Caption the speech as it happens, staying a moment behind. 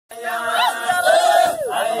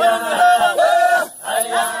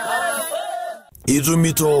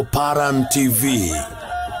Izumito Paran TV,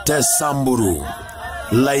 Tesamburu,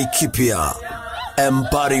 Laikipia,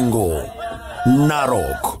 Emparingo,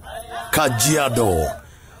 Narok, Kajiado,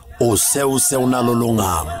 Oseu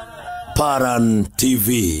Nalolunga, Paran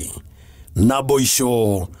TV,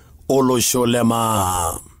 Naboisho,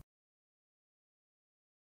 Olosholema.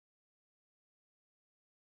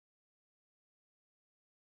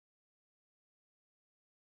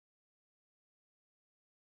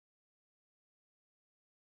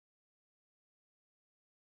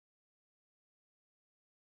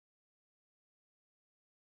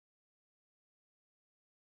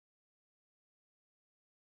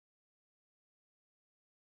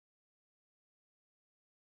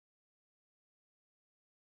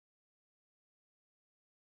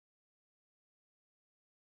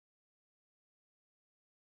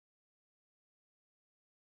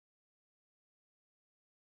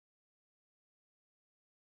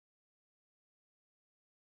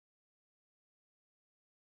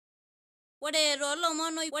 What a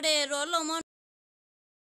Lomon.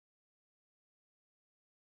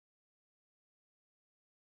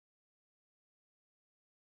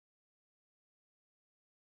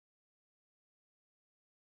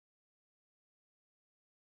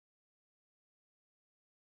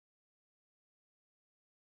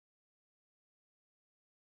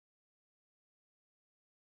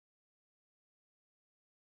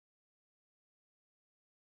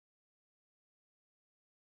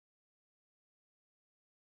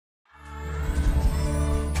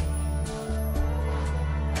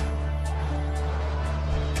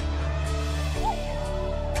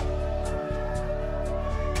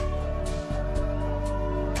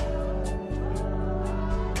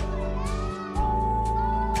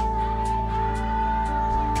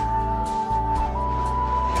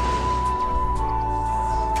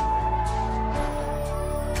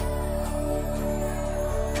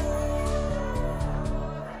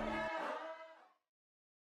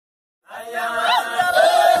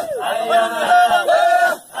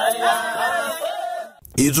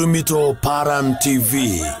 Izumito Paran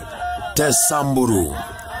TV, Tesamburu,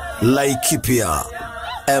 Laikipia,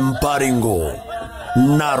 Emparingo,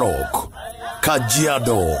 Narok,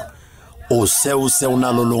 Kajiado, Oseu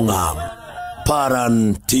Nalolunga,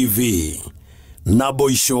 Paran TV,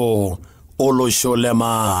 Naboisho,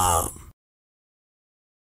 Olosholema.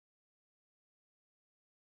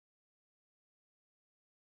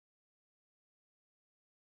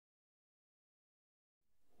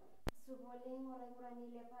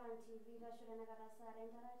 Paran TV rashurana karasa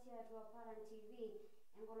rentarati atwa Paran TV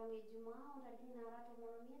engolong Ijumaa Ntarikini narato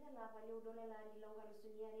monomia la pali udole la lilonga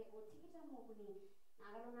lusuniare otikita mokuni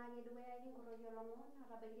nagalo nage duwe ya Toonkorroki Lomon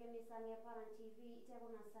akabagiria misani ya Paran TV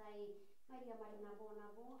itakuna sai Maria Marina bona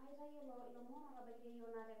bo aita yolo Lomon akabagiria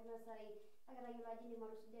yona takuna sai agara yola jini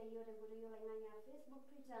marusudia yote ngoro yola nganya Facebook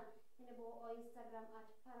Twitter nebo o Instagram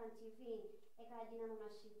 @Paran TV ekajina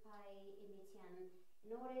Nashipae Metian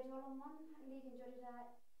Nore Lomon ligi njorita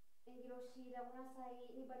Engiroshira kunasai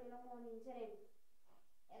nibali Lomon njere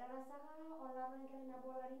era saka olaro ngere na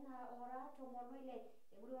bolarina ora tomonoile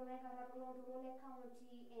ebuli ona ikara tolondulole county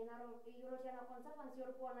enaro European conservancy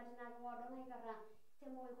olkuona tina wadona ikara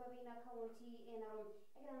temo ikobina county enaro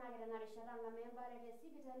ekira nagera nare sharanga membare de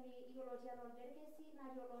sibitali European derkesi na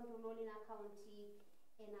yolondulole na county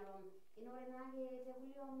enaro inore nage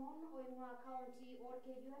tebuli Lomon oimwa county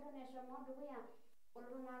orke juada nesha moduya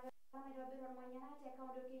olona kama irobero manyana te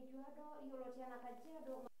county ke juado European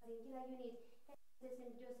Kajiado mazingira unit St.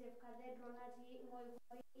 Joseph Cathedral nati moi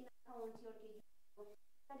in county orke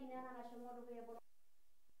kadinana na shomodo ke bo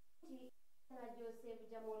na Joseph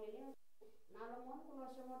Jamolele na Lomon kulo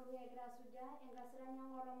shomodo ke grasuja engasira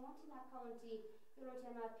nyangoro monti na county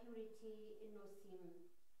European purity inosim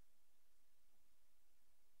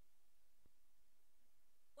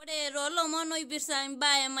Lomon ibirsa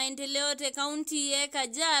mbaya maendeleo te county ye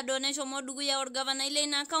Kajiado nesho modugu ya orgavana ile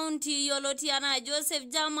na county yolotiana Joseph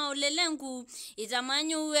Jama Olelenku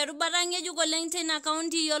itamanyu erubarange juko lengte na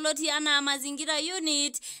county yolotiana mazingira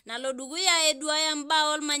unit na lodugu ya Edwaya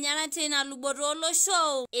Mbaol manyana tena Luborolo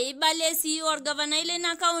show eibalesi orgavana ile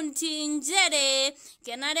na county njere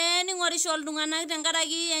kenare ni ngorishol dungana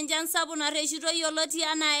tengaragi enjansabu na reshito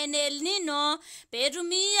yolotiana enel nino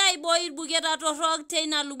petumi ya iboy bugeta torok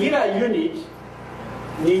tena Mazingira unit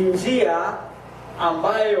ni njia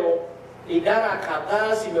ambayo idara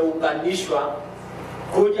kadhaa zimeunganishwa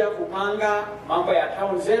kuja kupanga mambo ya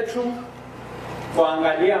town zetu,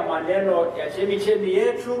 kuangalia maneno ya chemichemi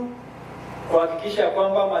yetu, kuhakikisha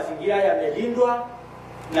kwamba mazingira yamelindwa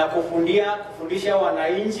na kufundisha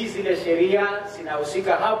wananchi zile sheria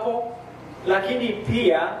zinahusika hapo, lakini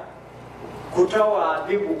pia kutoa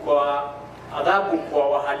adhabu kwa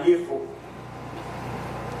wahalifu.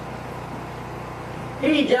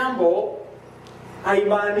 Hii jambo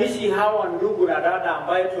haimaanishi hawa ndugu na dada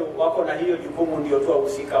ambayo wako na hiyo jukumu ndio tu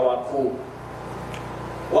wahusika wakuu.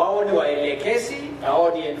 Wao ni waelekezi, na wao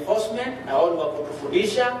ni enforcement, na wao ni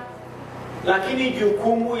wakutufundisha, lakini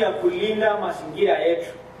jukumu ya kulinda mazingira yetu,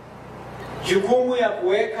 jukumu ya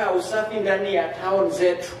kuweka usafi ndani ya town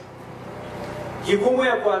zetu, jukumu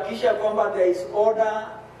ya kuhakikisha kwamba there is order,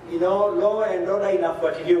 law and order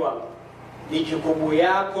inafuatiliwa, ni jukumu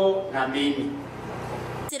yako na mimi.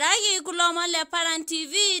 Siragi kuloma le Paran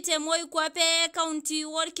TV te moi kwape county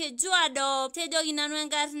worke juado te jogi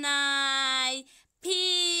nanwengat na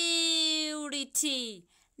purity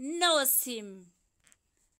no sim.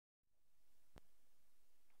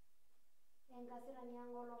 Engasira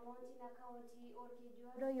nyango Lomon na county worke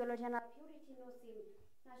juado yolotana purity no sim.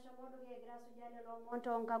 Na shomodo ke grasu jale Lomon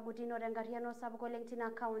Toonkorroki rengariano sabuko lengtina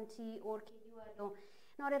county worke juado.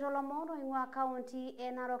 Nore tolomono ingwa county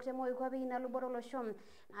Narok te moi kwabe ina luboro loshom.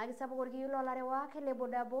 Agi sabuko gilo lare wake le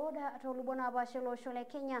boda to lubona bashelo shole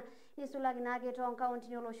Kenya ni sulagi nage to county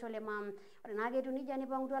nyolo shole mam. Ore nage tunija ni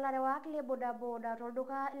pangutwa lare wake le boda to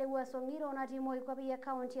duka le wasongiro na timo ikwabe ya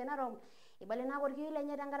county Narok. Ibale na gorgi le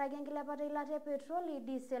nyatangara gengile pata ilate petroli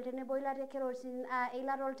diesel tene boilate kerosene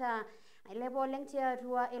ilarolta ilebo lengtia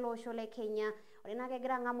tuwa elo shole Kenya. Ore nage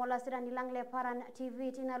granga mola sira nilangle Paran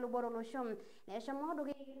TV tina luboro loshom. Na shamodo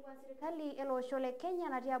ge ilikuwa serikali elo shole Kenya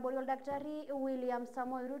na tia boriol daktari William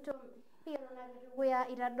Samoei Ruto. Pia na kuya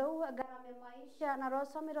itadou garame maisha na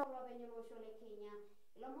rosomiro lobenyo lo shole Kenya.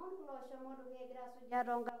 Lomon lo shamodo ge grasu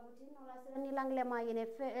jaronga gutino la sira nilangle mayene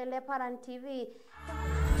le Paran TV.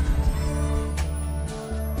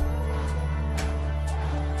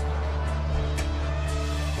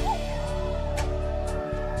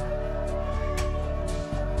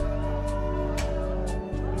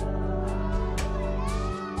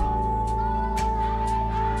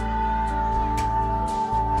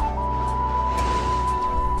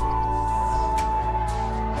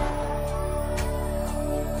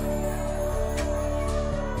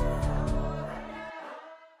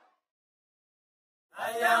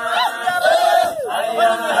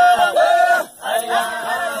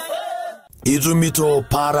 Izumito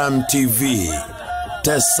Paran TV,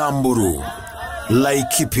 Tesamburu,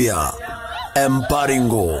 Laikipia,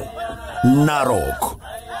 Emparingo, Narok,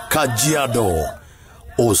 Kajiado,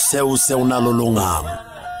 Oseu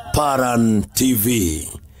Unalolunga, Paran TV,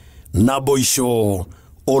 Naboisho,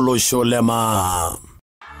 Olosholema.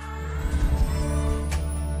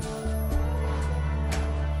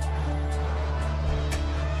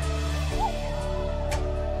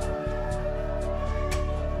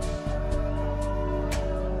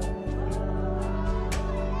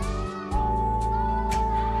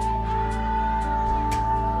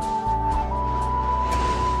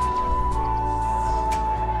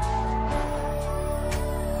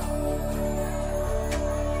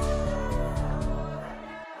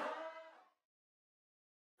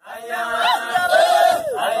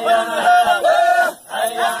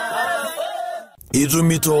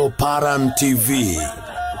 Izumito Paran TV,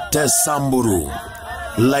 Tesamburu,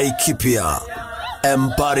 Laikipia,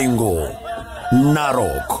 Emparingo,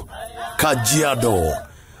 Narok, Kajiado,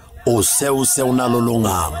 Oseu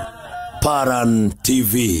Unalolunga, Paran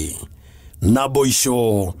TV,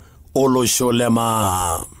 Naboisho,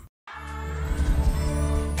 Olosholema.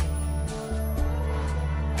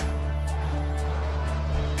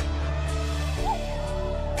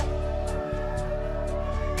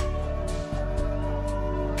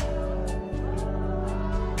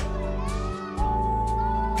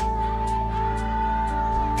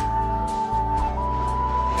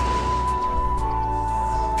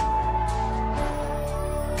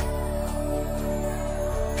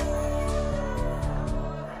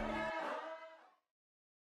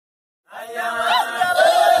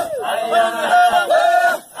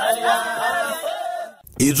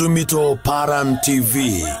 Izumito Paran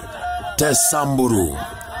TV, Tesamburu,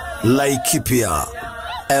 Laikipia,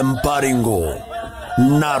 Emparingo,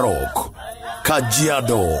 Narok,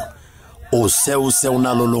 Kajiado, Oseu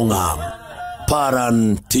Unalolunga,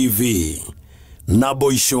 Paran TV,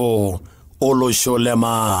 Naboisho,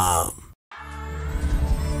 Olosholema.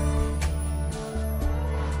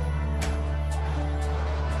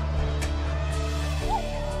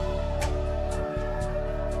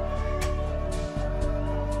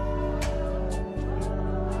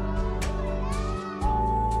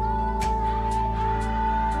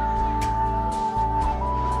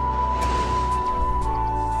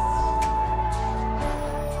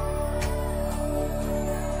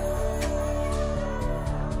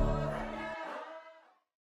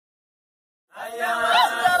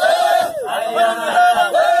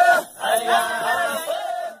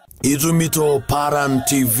 Itumito Paran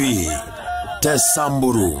TV,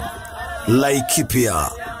 Tesamburu,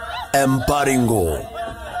 Laikipia, Emparingo,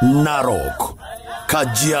 Narok,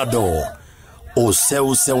 Kajiado,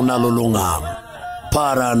 Oseuse unalolunga.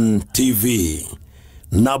 Paran TV,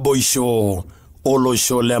 Naboisho,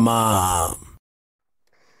 Olosholema.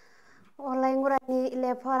 Ola ingurani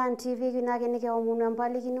ile Paran TV kinakenike omunu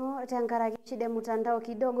empalikino tenkaraki shida mutandao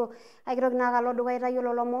kidogo akirok nakalo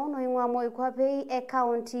kaitayiolo lomon oing'ua moikwape e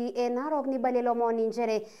county e Narok nibale lomon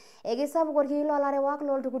inchere ekisapuk orkiyi lolarewak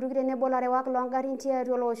loltukutuki tenebo larewak loongarin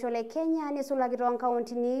tiatua olosho le Kenya nisulaki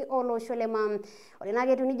toonkauntini olosho le Maa. Ore naa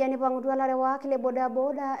ketiu nijia nipang'utua larewak le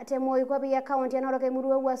bodaboda te moikwape e county e Narok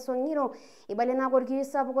emurua Wasong'iro ibale naa orkiyi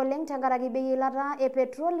sapuk oleng tenkaraki bei eilata e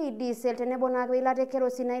petroli diesel tenebo naa eilata e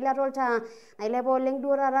kerosene eilata oltaa nailepa oleng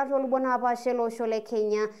duo taata toolubot naapaasha olosho le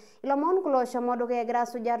Kenya. Ilomon kulo oshomo dukuya egira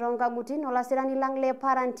asujaa toonkagutin olasirani lang le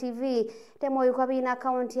Paran TV te moikwape ina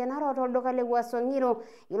county e Narok tolduka le Wasong'iro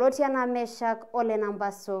yioloti enaa Meshak Ole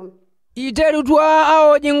Nambaso. Iterutua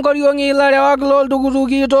aoj inkoriong'i larewak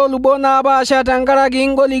loltukutuki toolubot naapaasha tenkaraki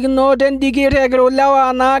ingolikinot endikit egira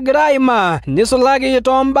ilewa naagira aimaa nisulaki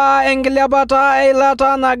toombaa enkilepata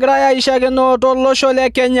eilata nagirai aishakino tolosho le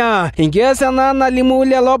Kenya. Enkias ena nalimu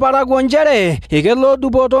lelo parakuo nchere ekelo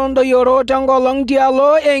dupoto ndoyioro tenkolong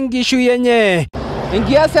tialo enkishui enye.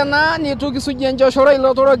 Enkias ena nitu kisujie enchoshoro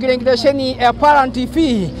ilotorok enkitesheni e Paran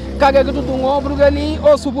TV kake kitudung'o burgeli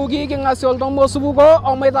osupuki king'asie oltomo osupuko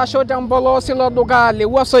omaitasho tempolos ilo duka le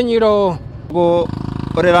Wasong'iro.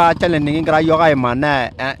 Ore taa challenge nikingira yiok aimaa naa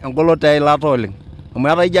engoloto eilata oleng. Amu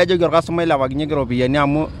etaa ijo ajoki orkastomai ilepakinyeki iropiyiani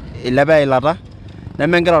amu ilepa eilata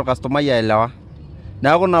nemengira orkastomai aelewa.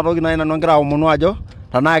 Neeku ina toki nai nanu agira aomonu ajo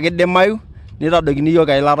tenaa kidimayu nitadokini yiok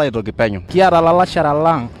eilata aitoki penyo. Kiata lalashara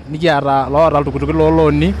lang nikiata loota iltukutuki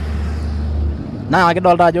loolooni naa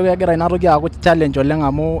kidolta ajo kegira ina toki aaku challenge oleng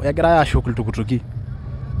amu egirai aashuk iltukutuki.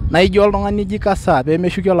 Naa ijo oltung'ani jikasa pee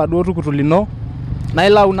meshuki oladuo tukutuk lino naa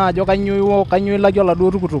ilau naa ajo kanyoo ilaki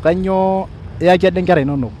oladuo tukutuk kanyoo iyaki ade nkera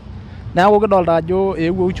inonok. Neeku kidolta ajo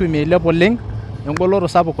eewuo uchumi ailep oleng engoloto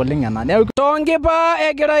sapuk oleng ena. Neeku toonkipa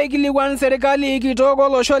egira aikilikuan serikali kitok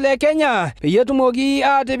olosho le Kenya peyie etumoki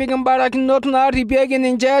aatipik imbarakinot naarripieki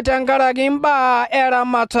ninche tenkaraki imbaa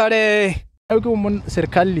eramatare. Neeku kiomon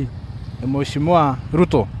serikali Mheshimiwa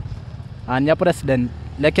Ruto anya president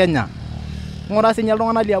le Kenya ng'ura sinye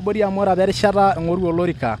iltung'anak liabori amu ore apa erishata eng'oru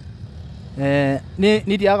olorika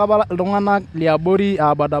nitiaka apa iltung'anak liabori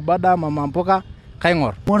bodaboda mama mpuka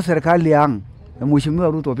kaing'or. Mon serikali ang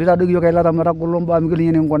Mheshimiwa Ruto piitadoki yiok eilata metagolo mbaa mikiyiolo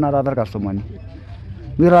ninye enikung'una taata irkastomani.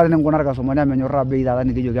 Mikiyiolo taata enikung'una irkastomani amu menyorraa bei taata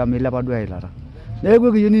nikijoki amu ilepa duo eilata. Neeku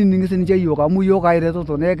ekiyieu nining' sininche yiok amu yiok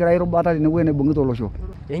airetoto nekigira erubata tenewueji naibung'ita olosho.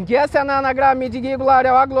 Enkias ena nagira amitiki kulo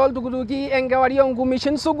arewak loltukutuki enkewarie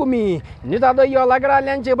onkumishin sugumi nitadoyio olagira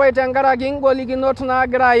lenchipai tenkaraki ingolikinot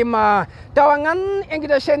naagira aimaa. Tawang'an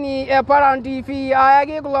enkitesheni e Paran TV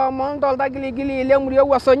ayaki kulo omon toltagiligili lemurua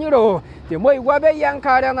Wasong'iro te moikwape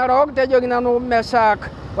enkare Narok tejoki nanu Meshak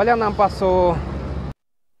Ole Nambaso.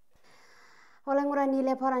 Olaing'urani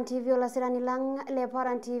le Paran TV olasirani lang le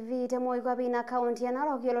Paran TV te moikwape ina county e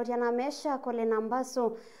Narok yioloti enaa Meshak Ole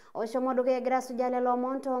Nambaso oshomo dukuya egira asujaa lelo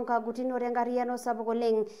omon toonkagutin otenkarriyiano sapuk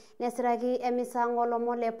oleng nesiraki emisango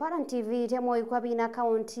lomon le Paran TV te moikwape ina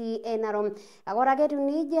county e Narok. Kake ore ake etiu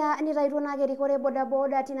nijia nitaituo naa erikore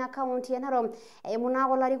bodaboda tina county e Narok eimu naa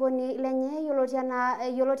olarikoni lenye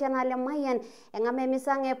yioloti enaa Lemayian eng'ama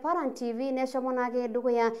emisango e Paran TV neshomo naake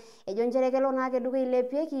dukuya ejo nchere kelo naake dukuya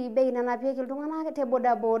ilepieki bei nanapieki iltung'anak te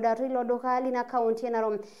bodaboda tilo duka lina county e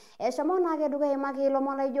Narok. Eshomo naake dukuya aimaki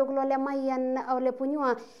ilomon laijo kulo Lemayian Ole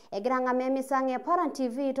Punyua egira ang'amaa emisango e Paran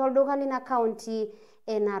TV tolduka lina county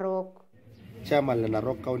e Narok. Chairman le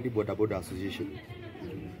Narok County Bodaboda Association.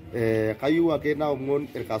 Kayieu ake naomon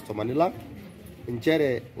irkastomani lang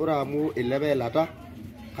nchere ore amu ilepa eilata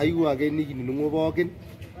kayieu ake nikinining'o pookin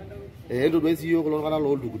entodua sii yiok kulo tung'anak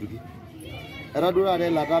loltukutuki. Etadua taata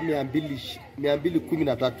eilata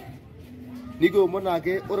 213 nikiomon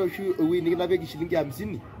ake ore oshi ewueji nikinapieki shilingi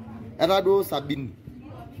 50 etadua 70.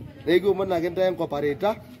 Nikiomon ake ntae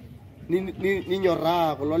enkopareta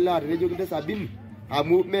ninyorraa kulo lewa tenejoki ntae 70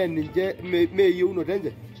 amu mee ninche mee yieunoto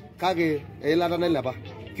enche kake eilata nailepa.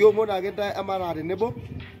 Kiomon ake ntae emataa tenebo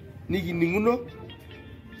nikining'uno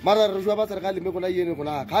matareshu apa serikali mikuna yie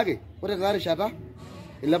nikuna kake ore tena rishata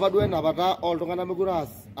ilepa duo enapata oltung'anak mekure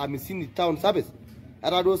aas 50 town service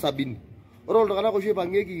etadua 70. Ore iltung'anak oshi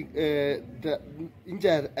ipang'ieki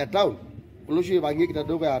nche e town kulo oshi ipang'ieki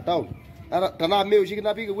tedukuya town tenaa mee oshi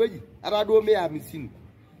kinapieki ewueji etadua 150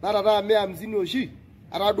 naa taata 150 oshi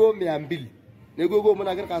etadua 200. Neeku kiomon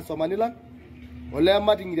ake irkastomani lang ole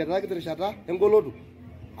mating'ire tena kiti rishata engoloto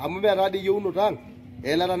amu meeta dii yieunoto ang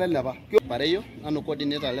eilata nailepa. Pareyo nanu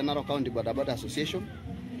coordinator le Narok County Bodaboda Association.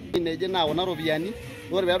 Neje naa kuna ropiyiani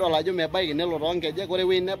ore peedol ajo mebaiki nelo toonkejek ore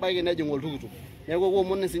ewueji nebaiki nejing oltukutuk. Neeku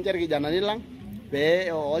kuomon sinche irkijanani lang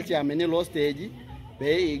pee olchairmani loo stage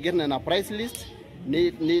pee iger nena price list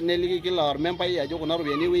neliki kila ormembai ajo kuna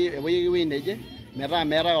ropiyiani ewueji neje metaa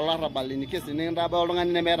meetai olarrabal in case nikintabaya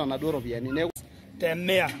oltung'ani nemeeta naduo ropiyiani. Neeku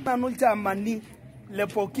temea nanu ilchairmani le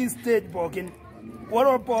pookin stage pookin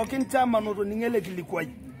ore pookin chairman otoning'e ele kilikuai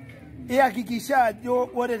ihakikisha ajo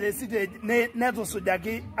ore te stage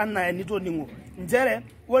netusujaki anaa enitoning'o nchere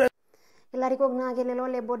ore Ilarikok naa kelelo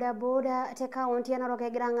le bodaboda te kaunti ya Narok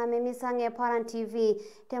egira ang'am emisang' e Paran TV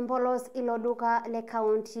tempolos ilo duka le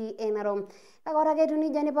kaunti e Narok. Kake ore ake etiu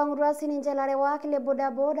nejia nipang'utua sininche ilarewak le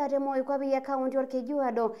bodaboda te moikwapi e kaunti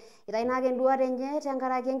orkejuado itayu naake enduata enye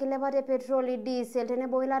tenkaraki enkilepata e petroli, diesel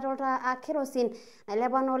tenebo eilata oltaa a kerosene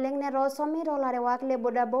nailepa naa oleng netoosomi toolarewak le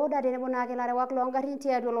bodaboda tenebo naake ilarewak loongarrin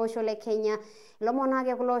tiatua olosho le Kenya. Ilomon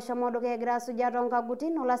naake kulo oshomo dukuya egira asujaa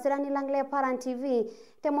toonkagutin olasirani lang le Paran TV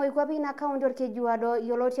te moikwapi ina kaunti orkejuado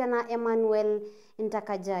yioloti enaa Emmanuel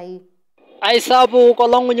Ntakajai. Aisapuk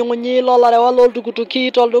olong'unying'unyi lolarewak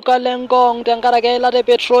loltukutuki tolduka le Ngong tenkaraki eilata e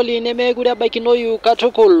petroli nemeekure ebaikinoyu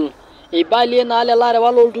katukul. Eibalie naa lelo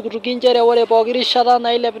arewak loltukutuki nchere ore pooki rishata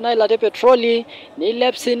nailep ina ilata e petroli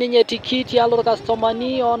neilep sininye tikiti alo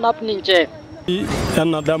irkastomani oonap ninche.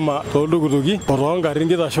 Ena dama toltukutuki otoongarrin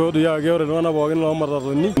kitashoo doi ake ore iltung'anak pookin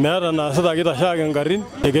loomatatuni meeta naasita kitasho ake ngarrin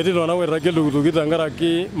eketii iltung'anak oirragie iltukutuki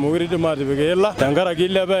tenkaraki mekure idim aatipik eila tenkaraki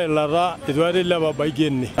ilepa eilata itu aikata ilepa abaiki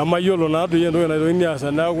ene. Amayiolo naa doi entoki naitokini aas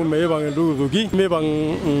neeku meipang' iltukutuki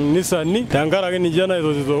meipang' nisani tenkaraki ninche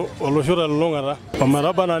naitotito olosho telulung'ata.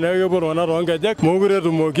 Ometaba naa neeku kepuo iltung'anak toonkejek mekure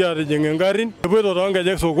etumoki aatijing ingarrin epuoito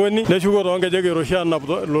toonkejek sokoni neshuko toonkejek eiroshi aanap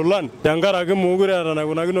lolan tenkaraki mekure eeta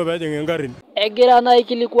enaikunakino peejing ingarrin. Egira naa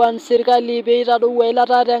aikilikuan serkali pee itadou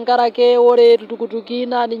eilata tenkaraki ore iltukutuki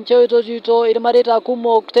naa ninche oitotito irmareita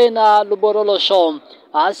kumok teina luboto olosho.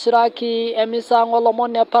 Asiraki emisang'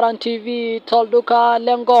 olomon e Paran TV tolduka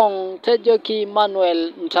le Ngong tejoki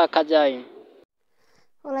Manuel Ntakajai.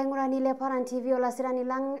 Olaing'urani le Paran TV olasirani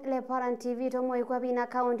lang le Paran TV tomoikwapi ina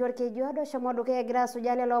kaunti orkejuado shomo dukuya egira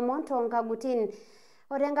asujaa lelo omon toonkagutin.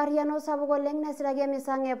 Ore enkariano sapuk oleng nesiraki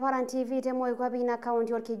emisang' e Paran TV te moikwapi ina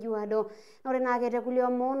kaunti orkejuado. Ore naake te kulie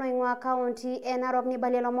omon oing'ua kaunti e Narok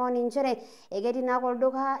nibalie ilomon nchere eketii naake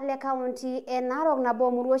olduka le kaunti e Narok nabo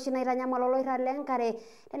omurua oshi naitanyamal oloirrag lenkare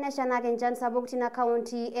tenesha naake enchan sapuk tina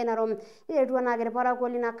kaunti e Narok. Eetuo naake irparakuo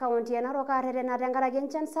lina kaunti e Narok aarretena tenkaraki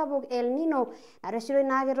enchan sapuk El Nino nateshitoi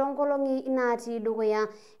naake toonkolong'i natii dukuya.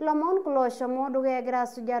 Ilomon kulo oshomo dukuya egira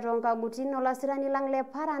asujaa toonkagutin olasirani lang le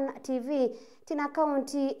Paran TV tina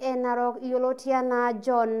kaunti e Narok yioloti enaa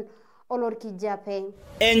John Olorkijape.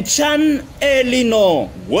 Enchan El Nino.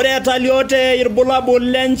 Ore etaliote irbulabul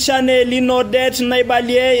lenchan El Nino det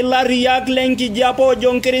naibalie ilariak lenkijape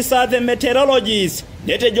ojo nkirisa the meteorologists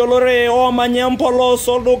netejo olorere oomanya empolos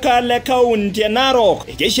olduka le kaunti e Narok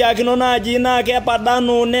keishiakino naaji naa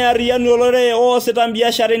kepadanu nearriyianu olorere oosita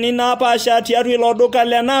mbiasharani naapaasha tiatua ilo duka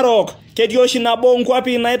le Narok. Ketii oshi nabo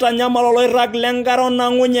nkwapi naitanyamal oloirrag lenkare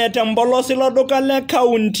onang'unye tempolos ilo duka le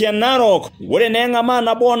kaunti e Narok. Ore neeng'amaa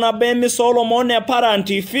nabo emisa olomon e Paran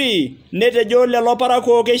TV netejo lelo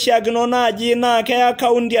parakuo keishiakino naaji naa keya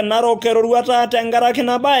kaunti e Narok eroruata tenkaraki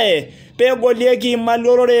ina baye peegolieki imali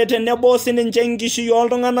olorere tenebo sininche nkishui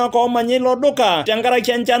oltung'anak oomanya ilo duka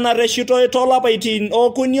tenkaraki enchan narreshitoi toolapaitin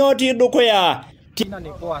okuni otii dukuya.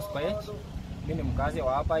 Mimi ni mkazi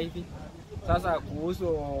wa hapa hivi. Sasa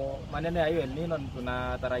kuhusu maneno ya hiyo El Nino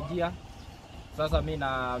tunatarajia. Sasa mimi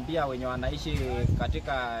naambia wenye wanaishi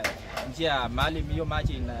katika njia mahali hiyo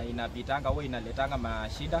maji inapitanga huwa inaletanga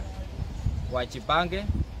mashida. Wajipange.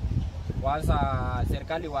 Kwanza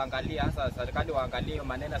serikali waangalie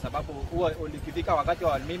maneno sababu huwa ulikifika wakati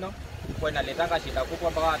wa El Nino huwa inaletanga shida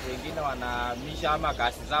kubwa mpaka watu wengine wanamisha ama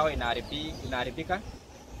kazi zao inaharibika.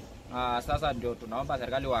 Sasa ndio tunaomba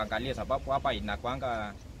serikali waangalie sababu hapa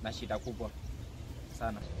inakuanga na shida kubwa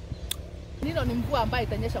sana. Nino ni mvua ambayo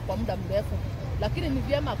itanyesha kwa muda mrefu, lakini ni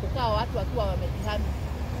vyema kukaa watu wakiwa wamejihami.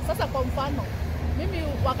 Sasa kwa mfano, mimi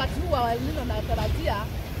wakati huu wa Nino natarajia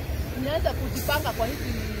nianze kujipanga kwa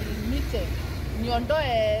hizi mite,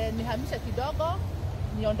 nihamishe kidogo,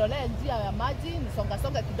 niondolee njia ya maji,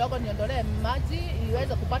 nisonga kidogo niondolee maji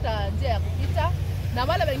iweze kupata njia ya kupita, na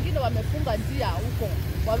wale wengine wamefunga njia huko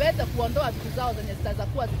waweze kuondoa vitu zao zenye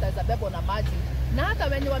zitaweza bebwa na maji. Na hata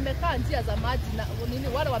wenye wamekaa njia za maji na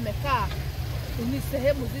wale wamekaa ni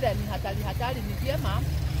sehemu zile ni hatari ni vyema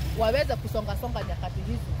waweze kusonga nyakati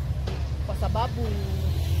hizi kwa sababu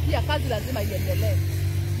pia kazi lazima iendelee.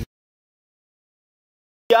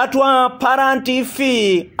 Tiatua Paran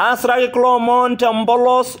TV, asraki Lomon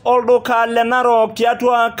Tembolos olduka le Narok,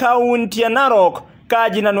 tiatua kaunti ya Narok,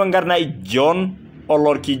 kaji na nwengarna John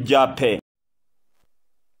Olorkijape.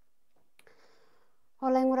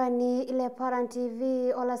 Ola ngurani ile Paran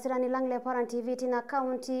TV, ola sirani lang ile Paran TV tina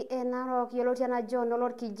kaunti e Narok, yoloti na John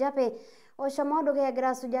Olorkijape. Oshamodo ke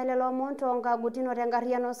grasu jale Lomon tonga gutino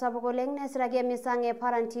rengariano sabuko lengne sirage misange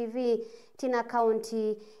Paran TV tina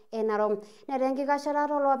kaunti e Narok. Nerengi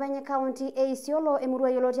kashararo lo abenye kaunti e Isiolo emurua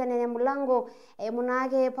yoloti nene mulango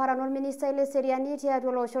munage Paranol Minister ile serianiti ya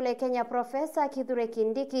tulo shole Kenya Professor Kithure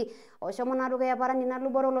Kindiki oshamona duga ya parani na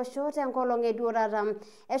luboro lo shote ngolonge durara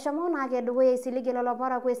eshamona ke duwe isilige lo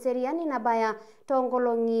para kwe seriani na baya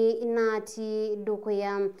tongolongi inati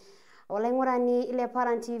dukuya. Olengurani ile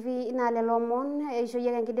Paran TV ina le Lomon isho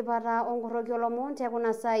yega ngidipata ongoroki Lomon te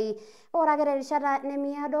kuna sai ora gere rishata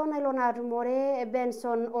nemiado na ilona tumore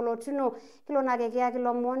Benson Olotuno kilona gekea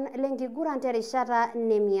Lomon lengi gurante rishata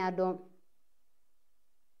nemiado.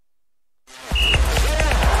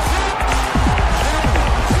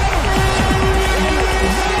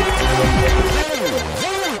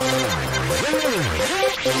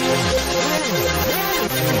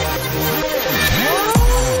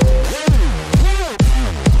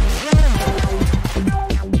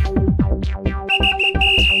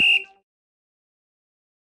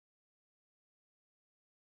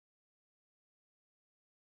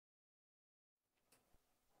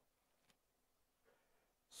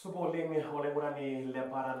 Suboling olengurani le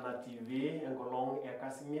Paran TV engolong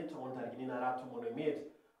ekasimit Ntarikini na ratu monomit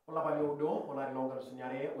ola baliodo ola longa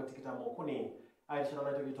sunyare otikita mokuni aishana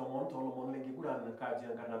na togitomon tolomon lengi guran kaji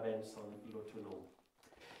ngana Benson Olotuno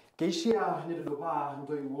keishia nidopa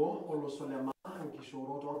ntoiwo olosolema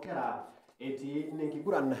nkishoro tonkera eti nengi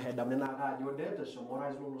guran hedamne na ga jode te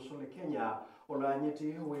somorais olosole Kenya ola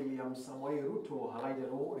nyeti William Samoei Ruto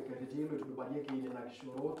halaidero reketi lo tudubarieki na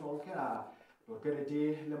kishoro tonkera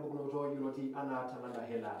Pereti lembukuno to yuloti ana talanda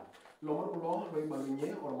hela. Lomon kulo lo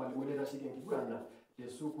ibalunye or malimule da shike kigurana. De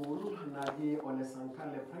sukul nagi ole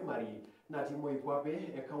sankale primary na timo ikwape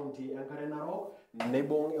e county Ankara Narok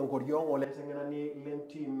nebong enkoriong ole sengenani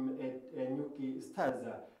lentim nyuki stars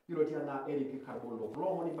yuloti ana Eric Karbondo.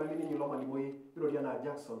 Lomon ibalini ni loma limoi yuloti ana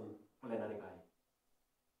Jackson ole narikai.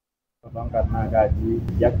 Bangkat nagaji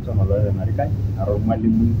Jackson ole narikai aro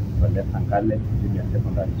malimu ole sankale junior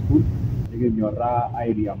secondary school. Nyora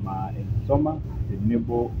area ma soma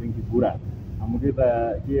nebo ngigura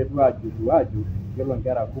amudita kietwa juju kelo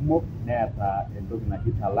ngara kumo neata entoki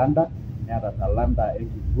naji talanta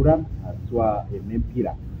ngigura aswa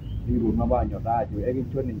enempira niru naba nyota ajo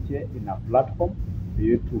ekinchoni nche ina platform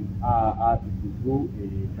yetu atuju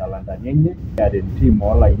talanta nyenye ya team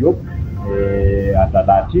ola yop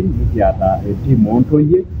atadatin nikiata team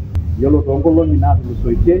ontoye yolo tongoloni na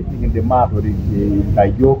tulusoite ngindema tori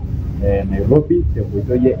kayo Nairobi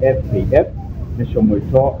tebuitoye FKF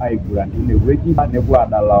neshomoito aigurandine weji nebu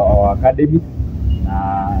adala academy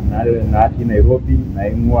na Nairobi na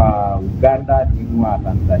ingwa Uganda ingwa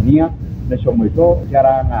Tanzania neshomoito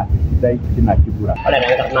kera nga sidai kina kibura ala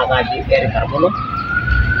na gaji Eric Karbono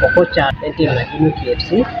okocha entimu na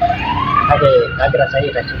KFC ade kadra sai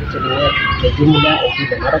tachikisinie kejumla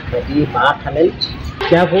ejide Narok di talent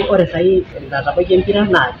Jago ore sai natabaye mpira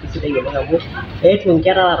na kisidai oleng etu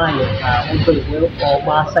nkera ranyo ontoiwe o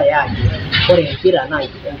maasa yake ore mpira na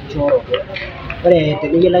enchoro ore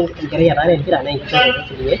teniyela nkera yatare mpira na enchoro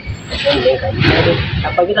kisidai nenga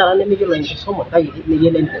apagita rane mijolo nkisoma kai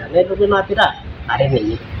niyele mpira neto na pira are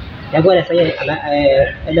nini jago ore sai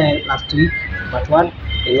ele last week batwan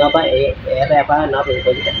ingaba era apa na to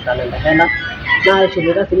ko kitana hela na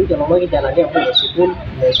shulida sini jolo mogi jana ke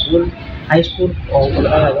school high school o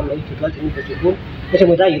kula ga mai kitwa tin ko school ese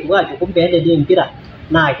mo dai tuwa ko be de mpira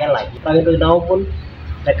na kala pa ndo na opon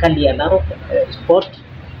ta kalia Narok sport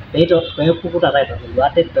beto ko ku kuta right to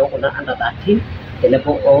ate to kuna under 13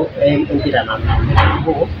 telepo o mpira na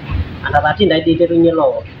ko under 13 dai de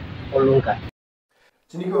nyelo olunga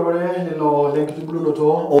Tinikore lelo lenkitubulu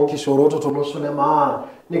to onki shoroto to losolema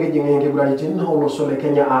nige jingenge bulalitin olosole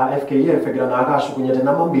Kenya FKF grana ga shukunyete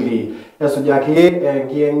na mambili esujake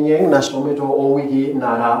giengeng na shometo o wiki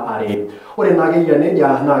nara are ore nage yaneja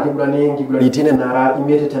na kibulani ngibulalitin nara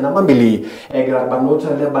imete na mambili gra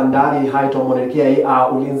banota le bandari haito monekia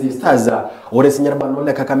ulinzi stars ore sinyar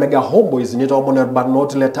banole Kakamega Homeboys nito moner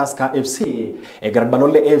banot le Tusker FC gra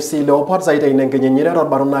banole FC Leopards aita inengenyere ro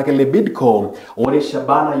barona ke le Bidco ore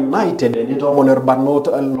Bana United nito moner banot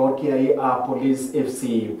Lorkia Police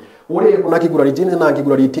FC ore kuna kigularitini na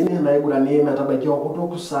kigularitini na igulani metabakiwa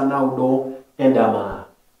kutoku sana udo endama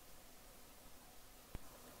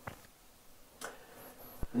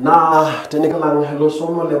Na tenikalang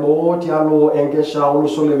losomo lebo tialo enkesha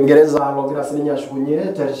ulusole Uingereza logira sinya shukunye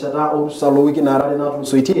terishata urusalo wiki na rade na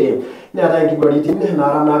tulusoitie ne ata enkiguranitin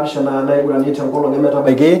nara napishana na iguranitin nkolo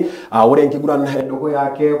nemetabaiki ore enkiguran edoko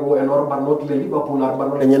yake ko enorbanot le Liverpool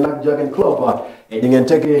arbanot lenyenak Jurgen Klopp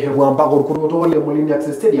edingenteke wambako rukuruto le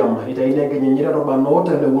Moliniacs Stadium itaine ngenyenyira orbanot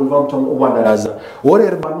le Wolverhampton Wanderers ore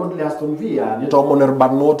orbanot le Aston Villa nitomon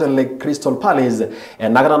orbanot le Crystal Palace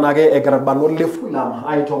nagara nage egarbanot le Fulham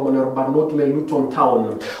aitomo orbanot le Luton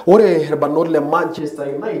Town ore orbanot le Manchester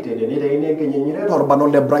United itaine ngenyenyira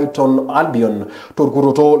orbanot le Brighton Albion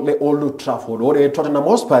turkuruto le Old Trafford ore Tottenham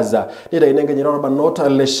Hotspur itaine ngenyenyira orbanot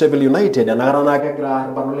le Sheffield United nagara nage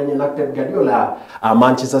orbanot le Pep Guardiola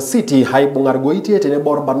Manchester City haibungar tene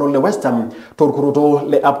borbanol le West Ham torkuruto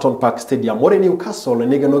le Upton Park Stadium ore Newcastle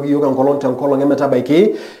negenogi yoga ngolonte ngolonge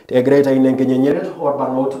metabaiki te greater inengenyenyeret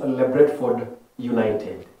orbanot le Bradford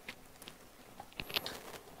United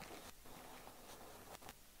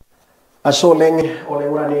Asoleng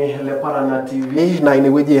olengurani le Parana TV na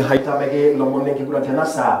iniweji haitabege lomone kigura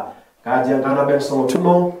tenasa kaji angana Benson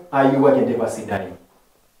Tuno ayuwa Enteipa Sidai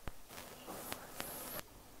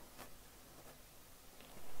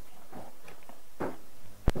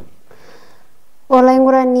Ola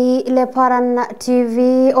ingurani le Paran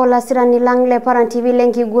TV ola sirani lang le Paran TV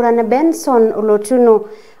lenki gurane Benson Olotuno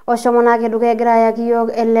oshomona ke duke graya kiyo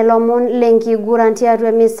le Lomon lenki guranti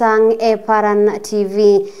atwe misang e Paran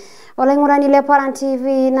TV ola ingurani le Paran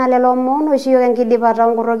TV na le Lomon oshiyo kenki dipata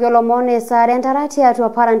ngoroge Lomon e sare ntarati atwa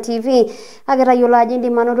Paran TV agera yola jindi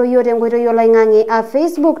manodo yote ngoito yola ingangi a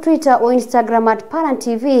Facebook, Twitter o Instagram at Paran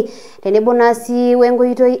TV tenebonasi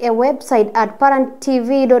wengoito e website at parantv.co.ke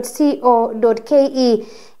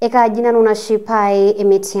eka jina Nashipae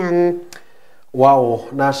Metian Wow,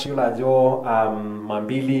 nashula jo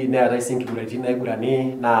mambili ne racing kiguratina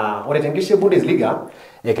igurani na ore tengishe Bundesliga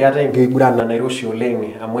ekata ngigurana na Nairobi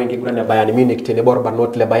oleng amwe ngigurana Bayern Munich tene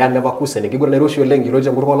borbanot le Bayern Leverkusen ngigurana Nairobi oleng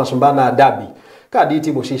iroje ngurwa sumbana derby kadi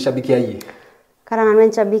timu shishabiki ayi Karana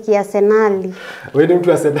nwencha Arsenal. Wewe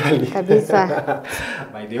mtu Arsenal. Kabisa.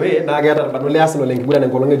 By the way, na gata banole Arsenal ngibula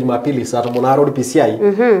ngolonge Jumapili saa monaro PCI.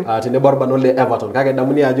 Tene banole Everton. Kage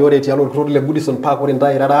damuni ajore ti alo kurudi le Goodison Park ore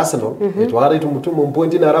ndai rara Arsenal. Etwara itumutumo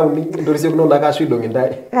mpointi na round ndorisi kuno ndaka shwido ngindai.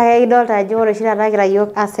 Kage idolta ajore shira ragira yok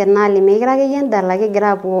Arsenal megira ke yenda lage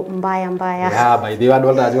grapo mbaya. Yeah, by the way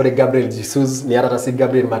adolta ajore Gabriel Jesus ni arata si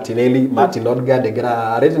Gabriel Martinelli, Martin Odegaard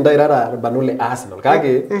gira reti ndai rara banole Arsenal.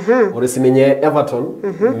 Kage ore simenye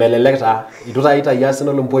melelekta ituta ita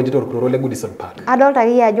Arsenal mpointi torkuroro le Goodison Park adolta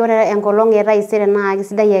ya ajore enkolong era isere na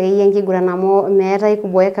kisidai yake nkigurana mo meeta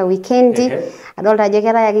ikuboeka weekendi adolta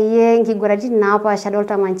jekera yake nkigurati na apa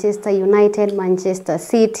adolta Manchester United, Manchester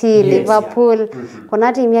City, Liverpool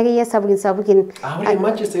kuna timu yake sabukin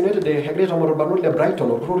Manchester United hegreta morobano le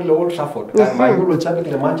Brighton oruro le Old Trafford ma yulo chabe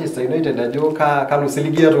le Manchester United ajoka kalu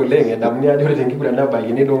siligia to lenge damni ajore nkigurana ba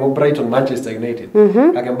yinedo mo Brighton Manchester United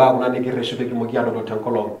akemba kuna nikiresho peki mokiano do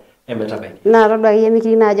tankolong emetabai na rodo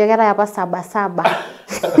yemikina jogera apa 7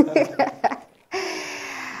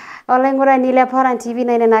 Ola ngurani le Paran TV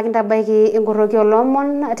na ina nakinta baiki ngoroki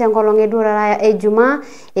Lomon tenkolong edura e Juma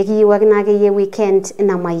ekiyiwaki nake ye weekend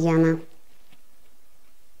na mayana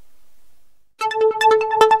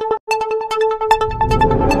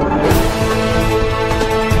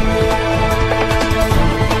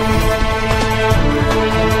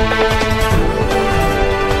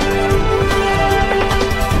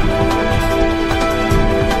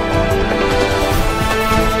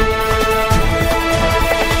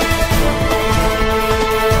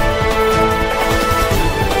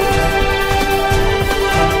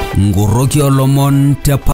Ngoroki Lomon